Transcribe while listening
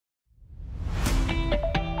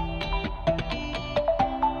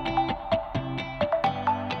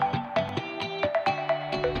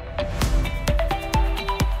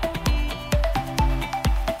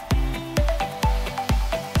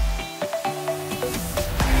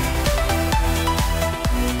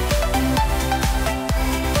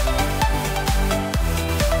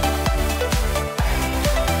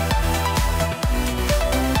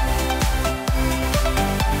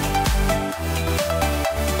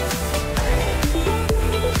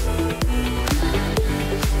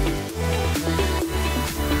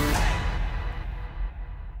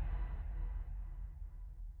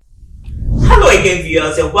again,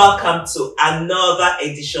 viewers, and welcome to another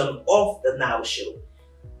edition of the Now Show.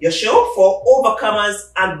 Your show for overcomers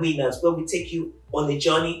and winners, where we take you on a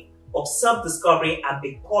journey of self-discovery and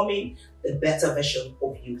becoming the better version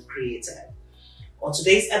of you created. On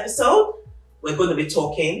today's episode, we're going to be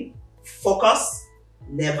talking focus,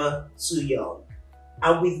 never too young.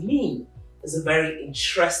 And with me is a very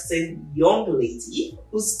interesting young lady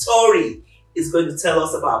whose story is going to tell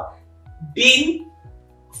us about being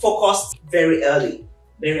focused very early,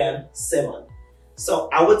 Mariam Simeon. So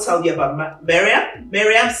I will tell you about Mariam.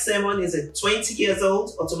 Mariam Simeon is a 20 years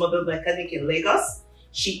old automobile mechanic in Lagos.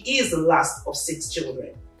 She is the last of 6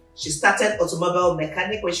 children. She started automobile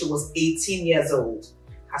mechanic when she was 18 years old.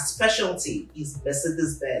 Her specialty is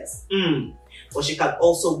Mercedes-Benz. But she can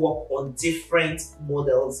also work on different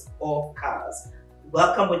models of cars.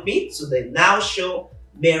 Welcome with me to the Now Show,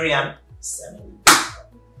 Mariam Simeon.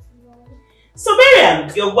 So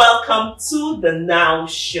Mariam, you're welcome to the Now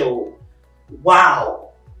Show.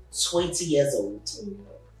 Wow, 20 years old.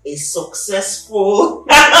 A successful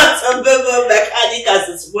automobile mechanic as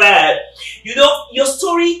it's word. You know, your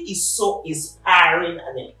story is so inspiring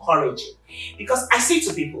and encouraging. Because I say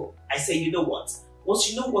to people, I say, you know what?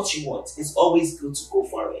 Once you know what you want, it's always good to go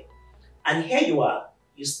for it. And here you are,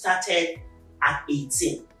 you started at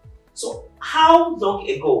 18. So how long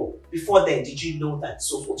ago, before then, did you know that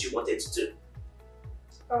this was what you wanted to do?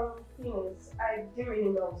 Yes, I didn't really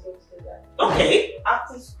know I was going to do that. Okay.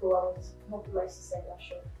 After school, I was helping my sister in that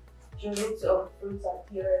shop. She was into fruits and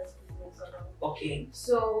pears business and all. Okay.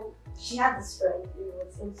 So she had this friend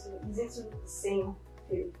he's into the same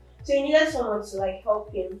field. So he needed someone to like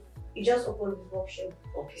help him. He just opened his workshop.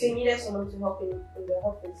 Okay. So he needed someone to help him in the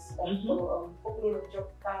office, like for opening the job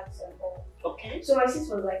cards and all. Okay. So my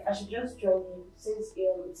sister was like, I should just join him since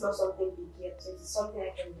it's not something big yet, so it's something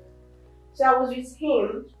I can do. So I was with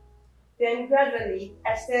him. Then gradually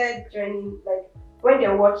I started joining, like when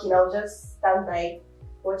they're working, I'll just stand by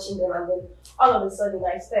watching them, and then all of a sudden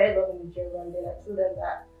I started loving the job, and then I told them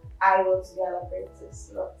that I want to be an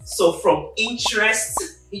apprentice. So from interest,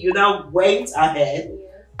 you now went ahead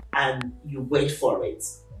and you went for it.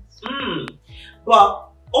 But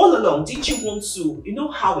all along, did you want to, you know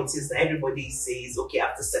how it is that everybody says, okay,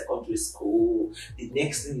 after secondary school, the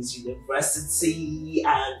next thing is university,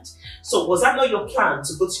 and so was that not your plan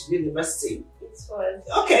to go to university? It was.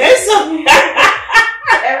 Okay, so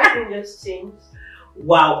everything just changed.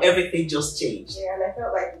 Wow, everything just changed. Yeah, and I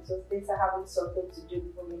felt like it was better having something to do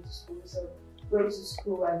before going to school. So going to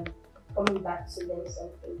school and coming back to learn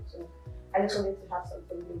something. So I just wanted to have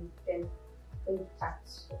something new then going back to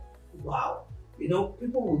school. Wow. You know,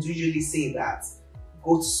 people would usually say that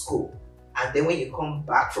go to school, and then when you come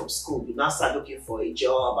back from school, you now start looking for a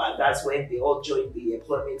job, and that's when they all join the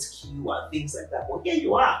employment queue and things like that. But here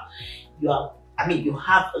you are. You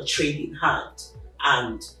have a trade in hand,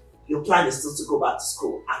 and your plan is still to go back to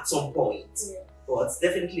school at some point. Yeah. But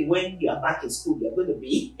definitely when you are back in school, you're going to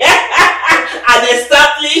be an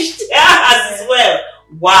established as well.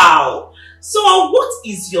 Wow. So what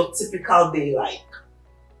is your typical day like?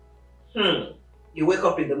 You wake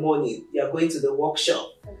up in the morning, you're going to the workshop,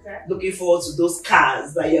 looking forward to those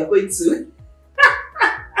cars that you're going to.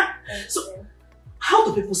 So, how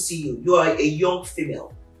do people see you? You are a young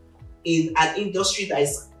female in an industry that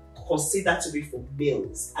is considered to be for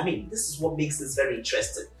males. I mean, this is what makes this very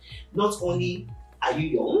interesting. Not only are you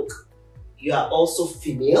young, you are also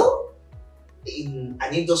female in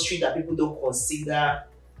an industry that people don't consider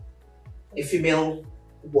a female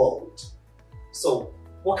world. So,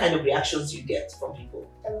 what kind of reactions do you get from people?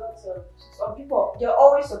 A lot of some people, they're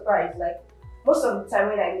always surprised. Like most of the time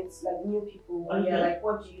when I meet like new people and they're like,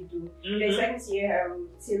 "What do you do?" They expect to hear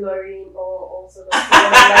tailoring or sort of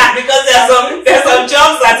like, because there's some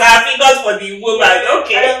jobs that are figured for the woman.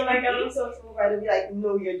 Okay. And I'm like, I'm so they'll be like,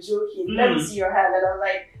 "No, you're joking. Let me see your hand." And I'm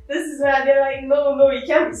like, "This is where," they're like, "No, you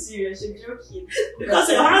can't be serious. You're joking." Because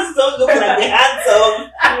your hands don't look like the hands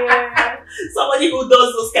of somebody who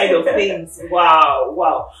does those kind of things.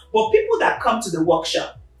 Wow. But people that come to the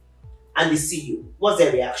workshop and they see you, what's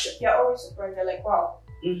their reaction? They're always surprised. They're like, "Wow,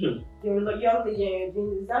 you're a young lady and you're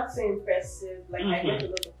doing this. That's so impressive. Like, I get a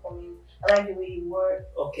lot of comments. I like the way you work."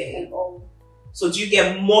 Okay. And all. So do you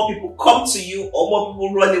get more people come to you or more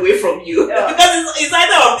people run away from you? Because it's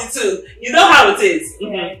either of the two. You know how it is.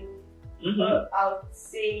 But I would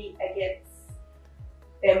say I get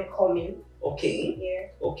them coming. Okay.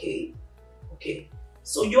 Yeah. Okay.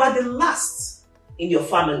 So you are the last in your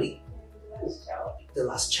family. The last child. The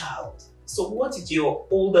last child. So what did your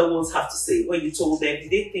older ones have to say when you told them?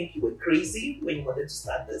 Did they think you were crazy when you wanted to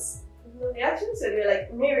start this? No, they actually said, they were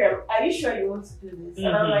like, Mariam, are you sure you want to do this?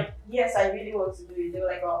 And I'm like, yes, I really want to do it. They were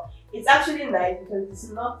like, oh, it's actually nice because it's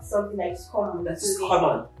not something that is common. That's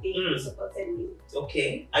common. They supported me.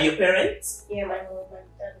 Okay. And your parents? Yeah, my mom, my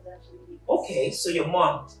dad is actually. Okay, so your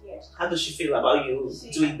mom. Yeah. How does she feel about you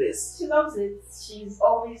doing this? She loves it. She's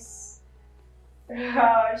always.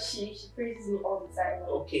 She praises me all the time.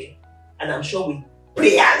 Okay. And I'm sure with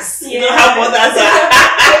prayers. Yeah. You know how mothers are.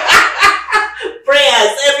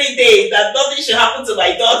 Prayers every day that nothing should happen to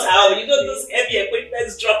my daughter. You know, those heavy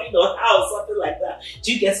equipment dropping on her or something like that.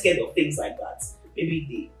 Do you get scared of things like that? Maybe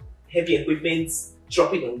the heavy equipment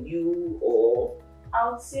dropping on you, or? I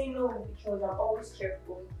would say no because I'm always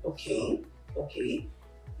careful. Okay. Okay.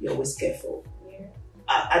 You're always careful. Yeah.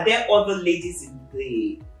 Are there other ladies in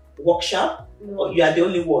the workshop? No. Or you are the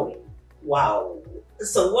only one? Wow.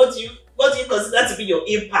 So what do you consider to be your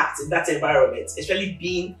impact in that environment, especially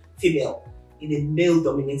being female in a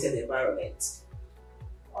male-dominated environment?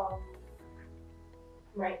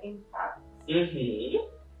 My impact. Mm-hmm.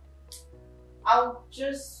 I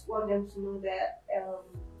just want them to know that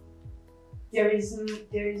there is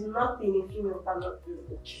nothing a female cannot do.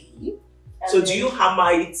 Okay. And so do you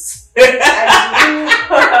hammer it? I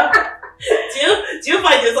do you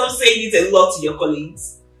find yourself saying it a lot to your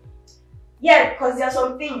colleagues? Yeah, because there are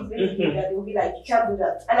some things basically that they'll be like, you can't do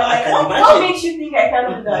that. And I'm like, imagine. what makes you think I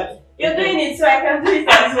can't do that? You're doing it, so I can do it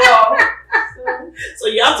as well. So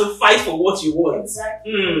you have to fight for what you want.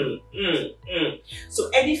 Exactly. So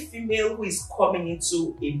any female who is coming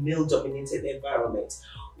into a male-dominated environment,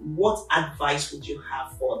 what advice would you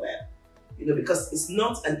have for them? You know, because it's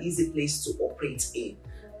not an easy place to operate in.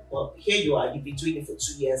 Well, here you are, you've been doing it for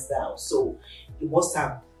 2 years now, so you must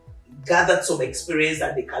have gathered some experience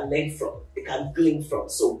that they can learn from, they can glean from.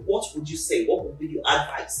 So what would you say? What would be your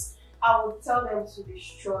advice? I would tell them to be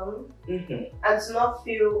strong and to not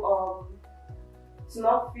feel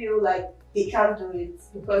like they can't do it,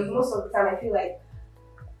 because most of the time I feel like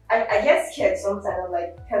I get scared sometimes. I'm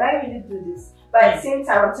like, can I really do this? But at the same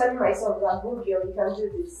time, I'm telling myself that, go girl, you can do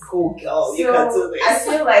this. Go girl, you can do this. I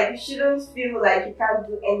feel like you shouldn't feel like you can't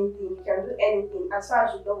do anything. You can do anything as far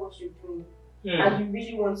as you know what you're doing and you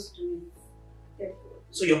really want to do it. Definitely.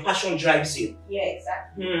 So your passion drives you. Yeah,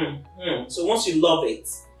 exactly. So once you love it,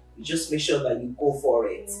 you just make sure that you go for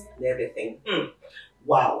it and everything.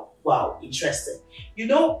 Wow, interesting. You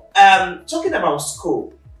know, talking about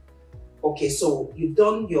school. Okay, so you've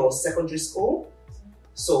done your secondary school.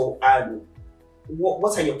 So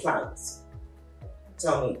what are your plans?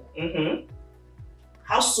 Tell me.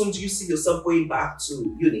 How soon do you see yourself going back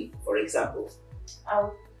to uni, for example? I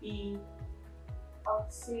would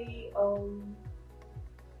say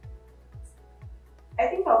I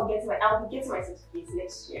think I'll be getting my certificates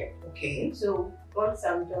next year. Okay. So once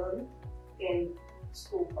I'm done, then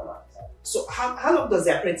school come out. So how long does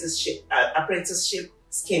the apprenticeship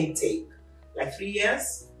scheme take? Like 3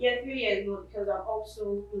 years? Yeah, 3 years, no, because I'm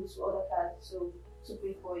also into other cards, so it took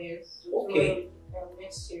me 4 years. So okay.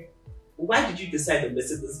 Next year. Why did you decide on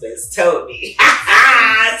Mercedes-Benz? Tell me.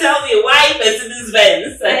 Tell me, why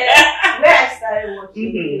Mercedes-Benz? Where I started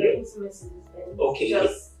working, we were into Mercedes-Benz. Okay.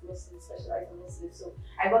 Just Mercedes, specialized in Mercedes. So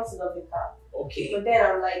I got to love the car. Okay. But then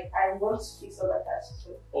I'm like, I want to fix other cars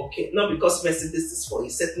too. Okay. Not because Mercedes is for a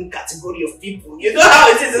certain category of people. You know how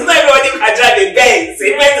it is. It's not everybody who can drive a Benz.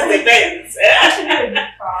 A Benz is a Benz. Actually a good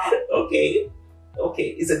car. Okay. Okay.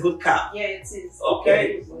 It's a good car. Yeah, it is. Okay.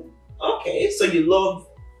 Very good. Okay. So you love.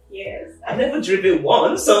 Yes. I've never driven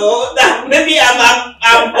one, so that maybe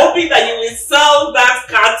I'm hoping that you will sell that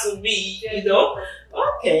car to me, you know?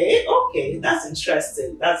 Okay, that's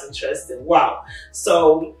interesting. Wow.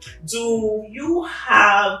 So, do you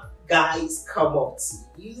have guys come up to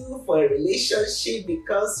you for a relationship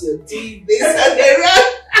because you're doing this and they run?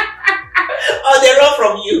 Or they run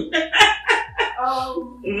from you?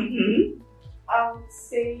 I would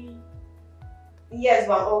say yes,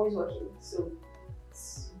 but I'm always working, so.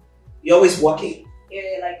 You're always working?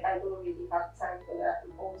 Yeah, like I don't really have time for that.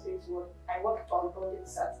 I'm always going to work. I work on Monday to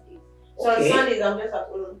Saturday. So on Sundays I'm just at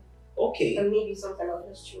home. Okay. And maybe sometimes I'll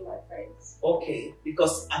just chill with my friends. Okay.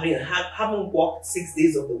 Because I mean haven't worked 6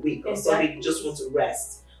 days of the week. On Sunday you just want to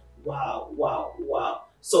rest. Wow.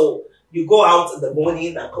 So you go out in the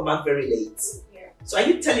morning and come back very late. Yeah. So are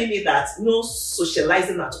you telling me that no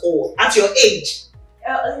socializing at all at your age?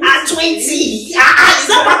 At 20? Is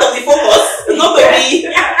that part of the focus? Not to be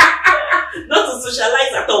not to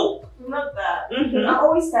socialize at all. Not that. I'm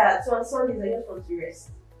always tired, so on Sundays I just want to rest.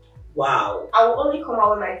 Wow. I will only come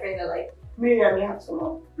out when my friends are like, Mariam, you have to come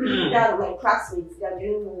out. That my classmates, they are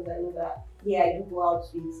doing things I know that I do go out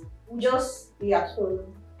with. We'll just be at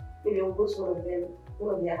home. Maybe we'll go to one of them.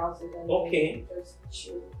 go to their houses and Okay. then just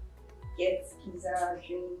chill, get pizza,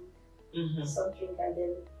 drink, soft drink, and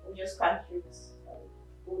then we just catch it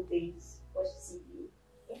all days, watch TV.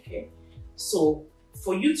 Okay. So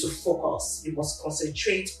for you to focus, you must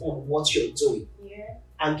concentrate on what you're doing. Yeah.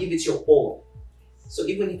 And give it your all. So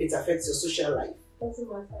even if it affects your social life, Doesn't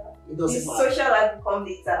matter. it doesn't The matter. social life will come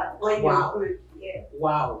later when Wow. you're good. Yeah.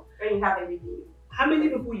 Wow. When you have everything. How many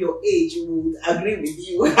people your age would agree with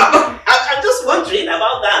you? I'm just wondering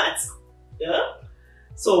about that. Yeah.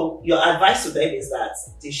 So your advice to them is that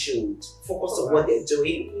they should focus on what they're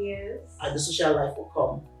doing, Yes. and the social life will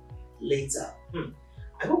come later.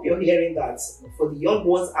 I hope you're hearing that. For the young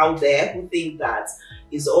ones out there who think that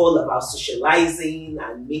it's all about socializing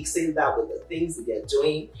and mixing that with the things that they're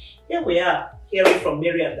doing, here we are hearing from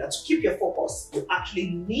Mariam that to keep your focus, you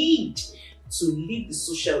actually need to live the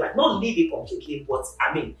social life. Not live it completely, but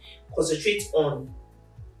I mean, concentrate on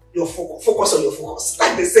your focus on your focus,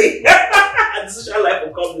 like they say. And the social life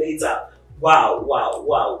will come later. Wow, wow,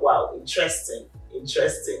 wow, wow. Interesting,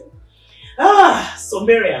 interesting. So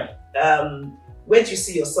Mariam, where do you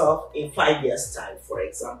see yourself in 5 years' time, for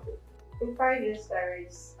example? In 5 years' time,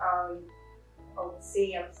 I would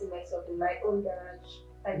say I'm seeing myself in my own garage.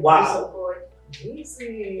 Like Wow. board.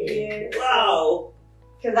 Amazing. Yes. Wow.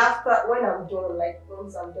 Because after, when I'm done, like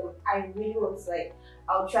once I'm done, I really want to, like,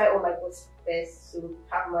 I'll try all my best to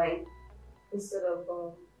have mine instead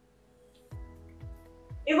of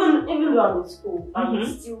even though I'm in school, I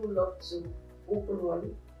would still love to open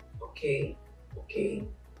one. Okay. Okay.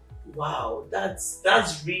 Wow, that's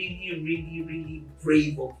really, really, really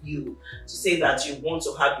brave of you to say that you want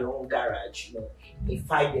to have your own garage, you know, in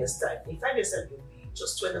 5 years' time. In 5 years' time, you'll be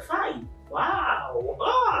just 25.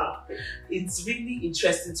 Wow. It's really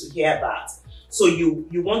interesting to hear that. So you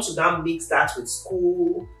want to now mix that with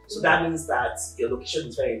school. So that means that your location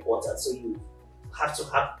is very important. So you have to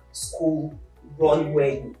have school run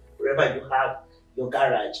wherever you have your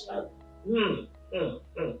garage.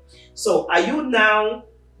 So are you now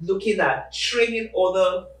looking at training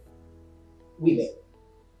other women,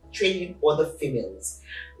 training other females?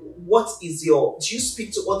 Do you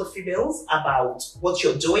speak to other females about what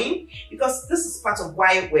you're doing? Because this is part of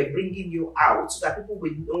why we're bringing you out, so that people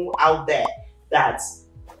will know out there that,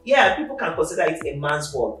 yeah, people can consider it a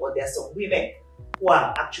man's world, but there are some women who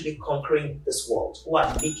are actually conquering this world, who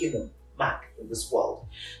are making a mark in this world.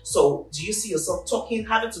 So do you see yourself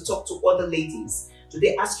having to talk to other ladies? Do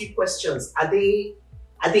they ask you questions? Are they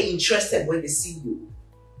interested when they see you?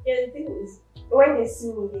 Yeah, the thing is, when they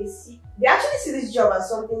see me, they actually see this job as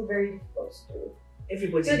something very difficult to do.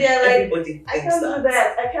 Everybody, so they're like, everybody I can't do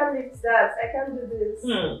that, I can't lift that, I can't do this.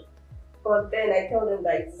 But then I tell them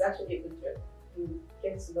that it's actually a good job. You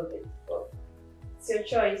get to love it. But it's your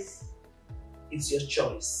choice. It's your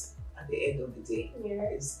choice. At the end of the day, yeah.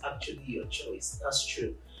 It's actually your choice. That's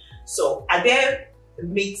true. So are there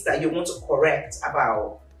myths that you want to correct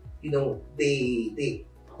about, you know, the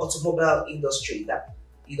automobile industry that,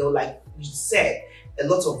 you know, like you said, a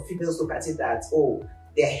lot of females look at it that, oh,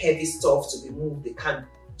 they're heavy stuff to be moved, they can't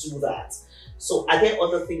do that. So are there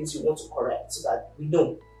other things you want to correct so that we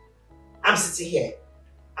know? I'm sitting here,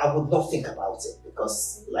 I would not think about it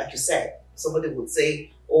because, like you said, somebody would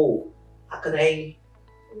say, oh, how can I?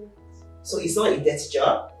 So it's not a dirty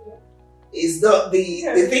job. Yeah. It's not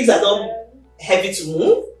the things are not heavy to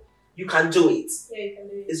move. You can do it. Yeah, you can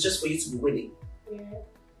do it. It's just for you to be willing. Yeah.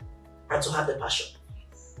 And to have the passion.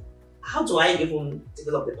 How do I even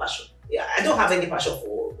develop the passion? Yeah, I don't have any passion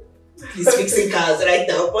for these fixing cars right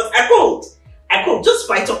now, but I could just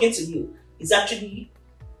by talking to you. It's actually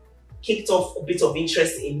kicked off a bit of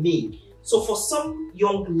interest in me. So for some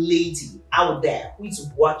young lady out there who is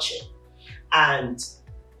watching and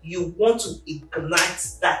you want to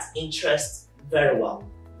ignite that interest very well,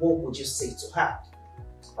 what would you say to her?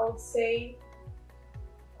 I would say,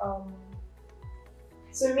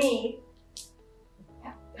 to me,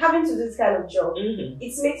 having to do this kind of job, it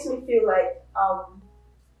makes me feel like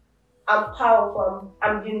I'm powerful,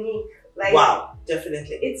 I'm unique. Like, wow,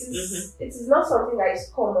 definitely. It is not something that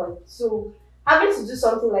is common. So having to do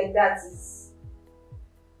something like that is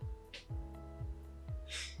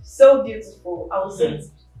so beautiful. I would say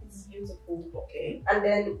it's beautiful. Okay. And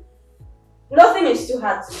then nothing is too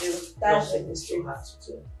hard to do. Nothing is too hard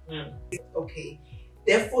to do. Okay.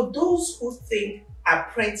 Then for those who think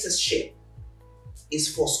apprenticeship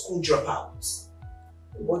is for school dropouts,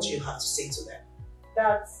 what do you have to say to them?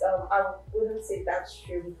 That's I wouldn't say that's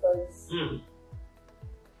true because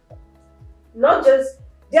not just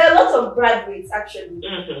there are lots of graduates actually.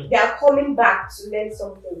 They are coming back to learn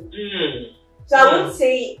something. So I wouldn't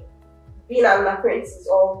say being an apprentice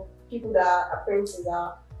or people that are apprentices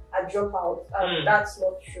are dropouts. That's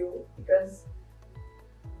not true, because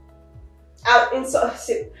at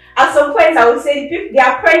some points I would say the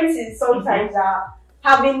apprentices sometimes are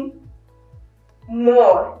having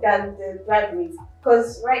more than the graduates,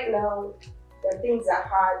 because right now the things are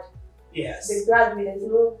hard. Yes. The graduate, there's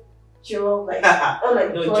no job, like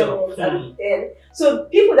unemployment, no and then so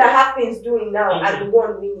people that have things doing now are the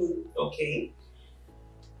one winning. Okay.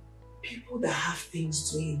 People that have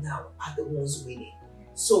things doing now are the ones winning.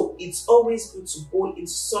 So it's always good to go into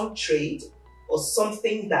some trade or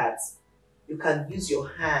something that you can use your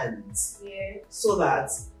hands, so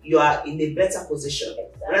that you are in a better position,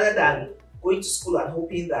 rather than going to school and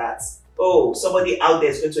hoping that, oh, somebody out there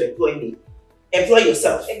is going to employ me. Employ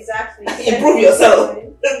yourself. Exactly. Improve yourself.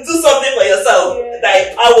 Do something for yourself that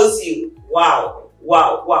empowers you. Wow.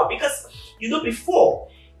 Because before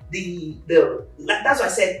that's why I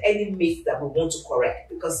said any myth that we want to correct,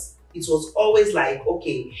 because it was always like,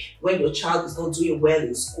 okay, when your child is not doing well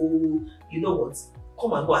in school, you know what?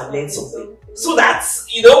 Come and go and learn something, so that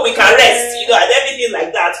we can rest, and everything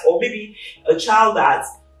like that. Or maybe a child that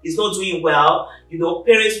is not doing well,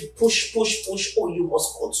 parents push. Oh, you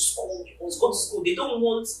must go to school. You must go to school. They don't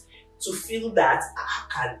want to feel that, how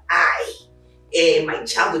can my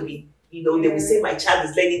child will be, they will say my child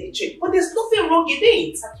is learning the trade. But there's nothing wrong in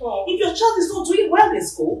it. At all. If your child is not doing well in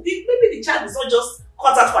school, maybe the child is not just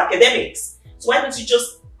cut out for academics. So why don't you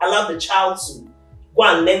just allow the child to go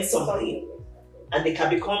and learn something, and they can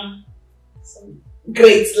become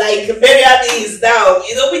great, like Mariam is now,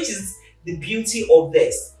 which is the beauty of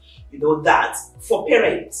this, that for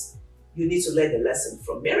parents, you need to learn the lesson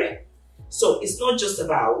from Mariam. So it's not just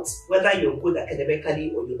about whether you're good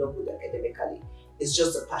academically or you're not good academically. It's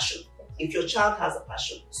just a passion. If your child has a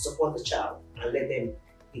passion, support the child and let them,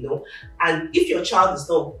 And if your child is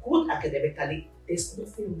not good academically, there's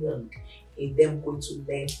nothing wrong in them going to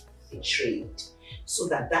learn a trade, so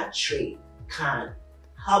that trade can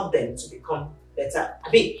help them to become better. I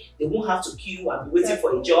mean, they won't have to queue and be waiting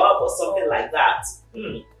for a job or something like that.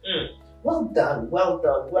 Well done.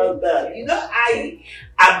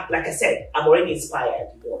 I'm like I said, I'm already inspired,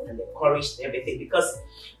 and encouraged and everything, because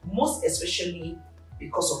most especially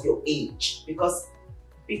because of your age. Because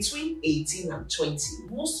between 18 and 20,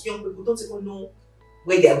 most young people don't even know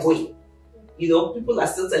where they are going. People are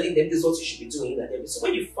still telling them this is what you should be doing and everything. So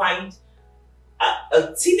when you find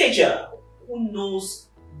a teenager who knows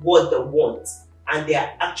what they want and they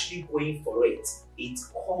are actually going for it, it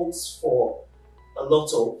calls for a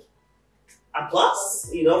lot of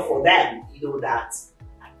applause, for them, that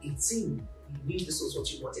at 18, you knew this was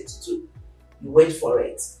what you wanted to do. You went for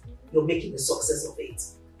it. You're making a success of it.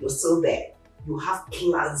 You're still there. You have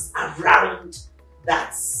plans around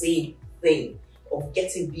that same thing of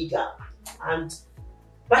getting bigger. And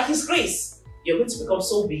by His grace, you're going to become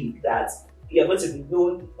so big that you're going to be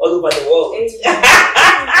known all over the world. And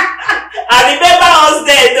remember us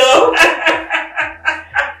there, no?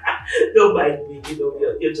 Don't mind me,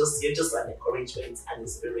 you're just an encouragement and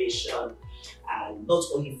inspiration, and not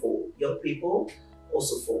only for young people,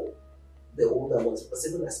 also for the older ones, because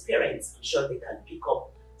even as parents, I'm sure they can pick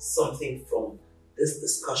up something from this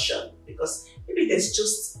discussion, because maybe there's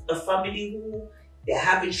just a family who they're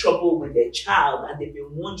having trouble with their child and they've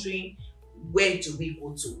been wondering, where do we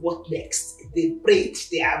go to? What next? They prayed,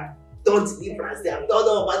 they have done deliverance, they have done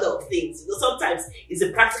all manner of things. Sometimes it's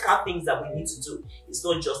the practical things that we need to do. It's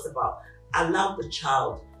not just about allow the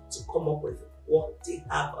child to come up with what they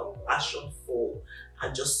have a passion for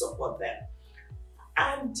and just support them.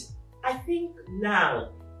 And I think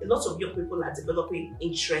now a lot of young people are developing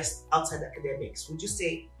interest outside academics. Would you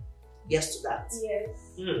say yes to that? Yes,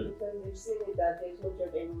 because they've seen it that there's no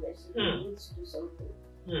job anywhere, so they need to do something.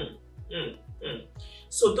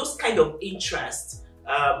 So those kind of interests,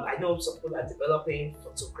 I know some people are developing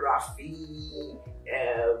photography,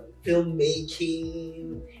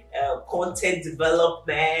 filmmaking, content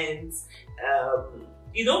development,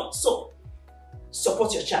 so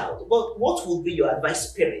support your child. But what would be your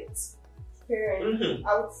advice to parents?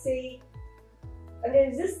 I would say, and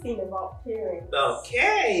there's this thing about parents.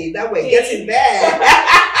 Okay, that we're getting there.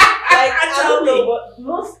 I don't know, but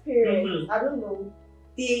most parents, I don't know,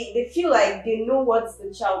 they feel like they know what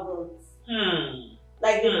the child wants.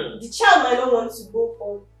 Like the child might not want to go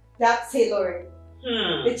for that tailoring.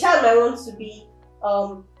 The child might want to be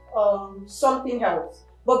something else.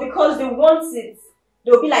 But because they want it,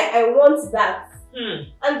 they'll be like, I want that.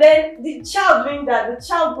 And then the child doing that, the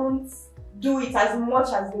child won't do it as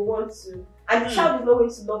much as they want to. And the child is not going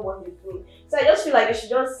to love what they're doing. So I just feel like they should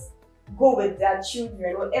just go with their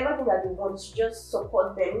children, whatever thing that they want, to just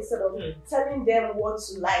support them instead of telling them what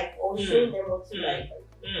to like or showing them what to like.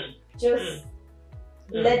 Just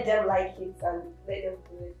let them like it and let them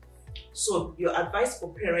do it. So your advice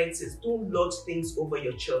for parents is don't lord things over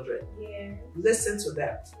your children. Yeah. Listen to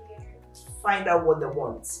them. Yeah. Find out what they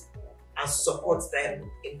want and support them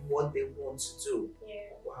in what they want to do. Yeah.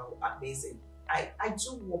 Wow, amazing. I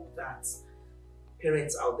do hope that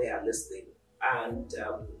parents out there are listening, and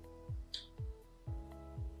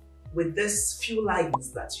with this few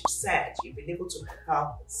lines that you said, you've been able to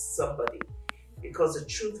help somebody, because the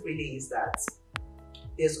truth really is that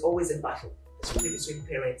there's always a battle, especially between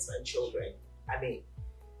parents and children. I mean,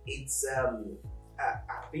 it's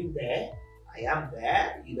I've been there, I am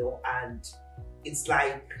there, you know, and it's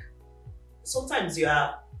like sometimes you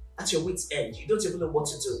are at your wit's end. You don't even know what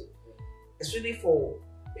to do. Especially for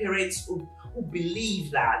parents who believe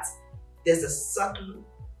that there's a certain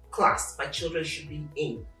class my children should be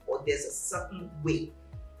in, or there's a certain way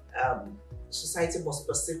society must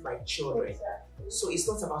perceive my children. Exactly. So it's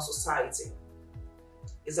not about society.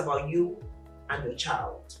 It's about you and your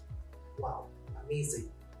child. Wow, amazing.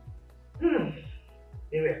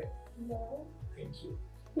 Mariam, No. thank you.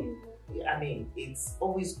 I mean, it's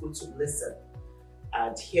always good to listen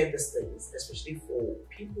and hear these things, especially for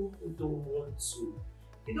people who don't want to.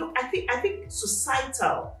 You know, I think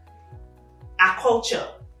societal, our culture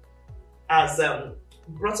has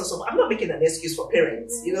brought us up. I'm not making an excuse for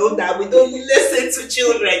parents, you know, that we don't listen to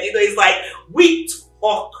children. You know, it's like we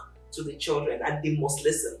talk to the children and they must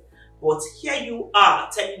listen. But here you are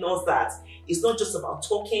telling us that it's not just about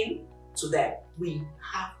talking to them. We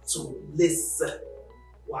have to listen.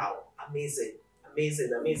 Wow, amazing.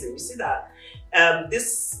 Amazing, amazing. You see that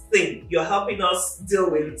this thing, you're helping us deal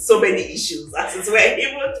with so many issues, as it were,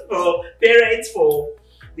 even for parents, for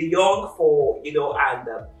the young, for, you know, and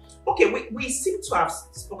okay, we seem to have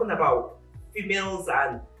spoken about females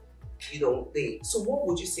and, you know, so what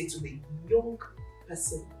would you say to the young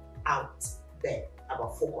person out there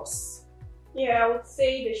about focus? Yeah, I would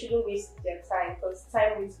say they shouldn't waste their time, because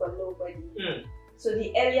time waits for nobody. So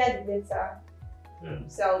the earlier the better.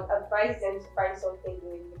 So I would advise them to find something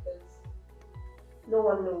doing, because no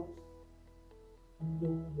one knows. No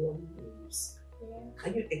one knows. Yeah.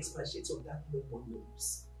 Can you expatiate on that? No one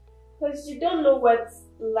knows. Because you don't know what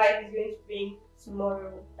life is going to bring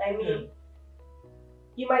tomorrow. I mean,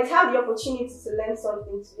 you might have the opportunity to learn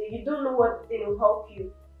something today. You don't know what thing will help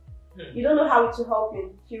you. You don't know how it will help you in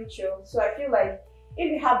the future. So I feel like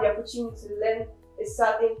if you have the opportunity to learn a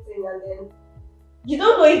certain thing, and then you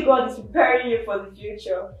don't know if God is preparing you for the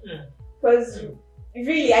future. Because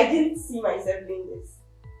really, I didn't see myself doing this.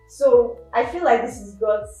 So I feel like this is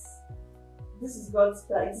God's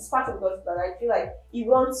plan. It's part of God's plan. I feel like He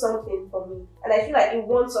wants something for me. And I feel like He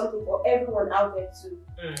wants something for everyone out there too.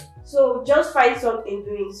 So just find something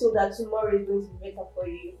doing, so that tomorrow is going to be better for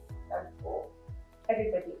you and for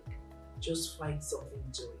everybody. Just find something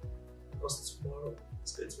doing, because tomorrow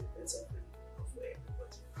is going to be better for you and for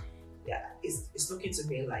everybody. Yeah, it's looking to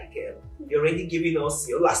me like you're already giving us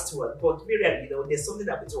your last word. But Mariam, you know, there's something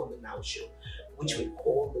that we do on the Now Show, which we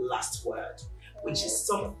call the last word, which is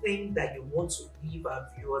something that you want to leave our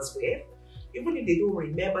viewers with, even if they don't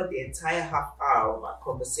remember the entire half hour of our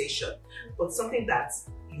conversation, but something that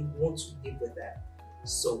you want to leave with them.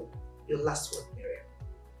 So, your last word, Mariam.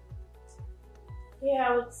 Yeah,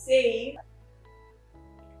 I would say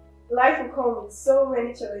life will come with so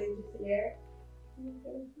many challenges here.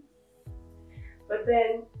 But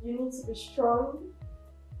then you need to be strong.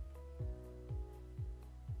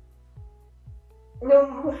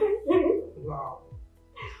 No. Wow.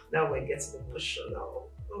 Now we're getting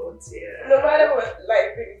emotional. Oh dear. No matter what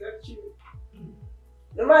life brings at you,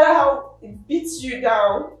 no matter how it beats you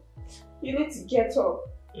down, you need to get up.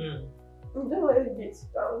 You don't let it beat you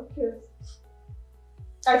down, because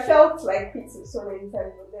I felt like quitting so many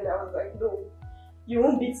times, but then I was like, no, you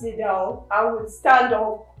won't beat me down. I would stand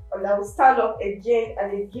up, and I would stand up again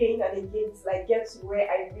and again and again till I get to where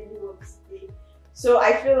I really want to be. So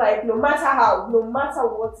I feel like no matter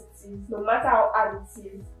what it is, no matter how hard it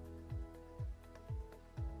is,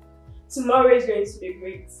 tomorrow is going to be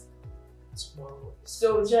great. Tomorrow.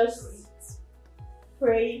 So just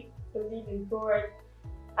pray, believe in God.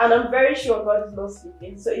 And I'm very sure God is not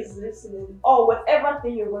sleeping, so He's listening. Or whatever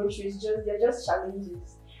thing you're going through, they're just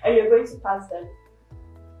challenges, and you're going to pass them.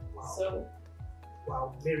 Wow. So,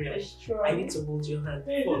 wow, Mariam, strong. I need to hold your hand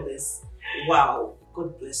for this. Wow,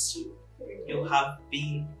 God bless you. You have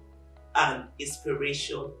been an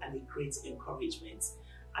inspiration and a great encouragement,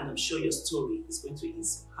 and I'm sure your story is going to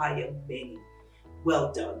inspire many.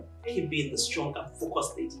 Well done. Keep being the strong and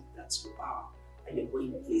focused lady that that you are and you're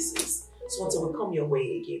going places. So until we come your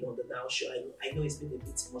way again on the Now Show, I know it's been a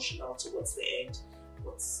bit emotional towards the end,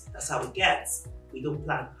 but that's how it gets. We don't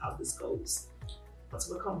plan how this goes.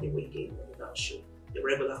 Until we come your way again on the Now Show, the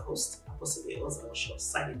regular host, Apostle S07E011,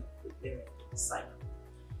 signing off with Mariam. Signing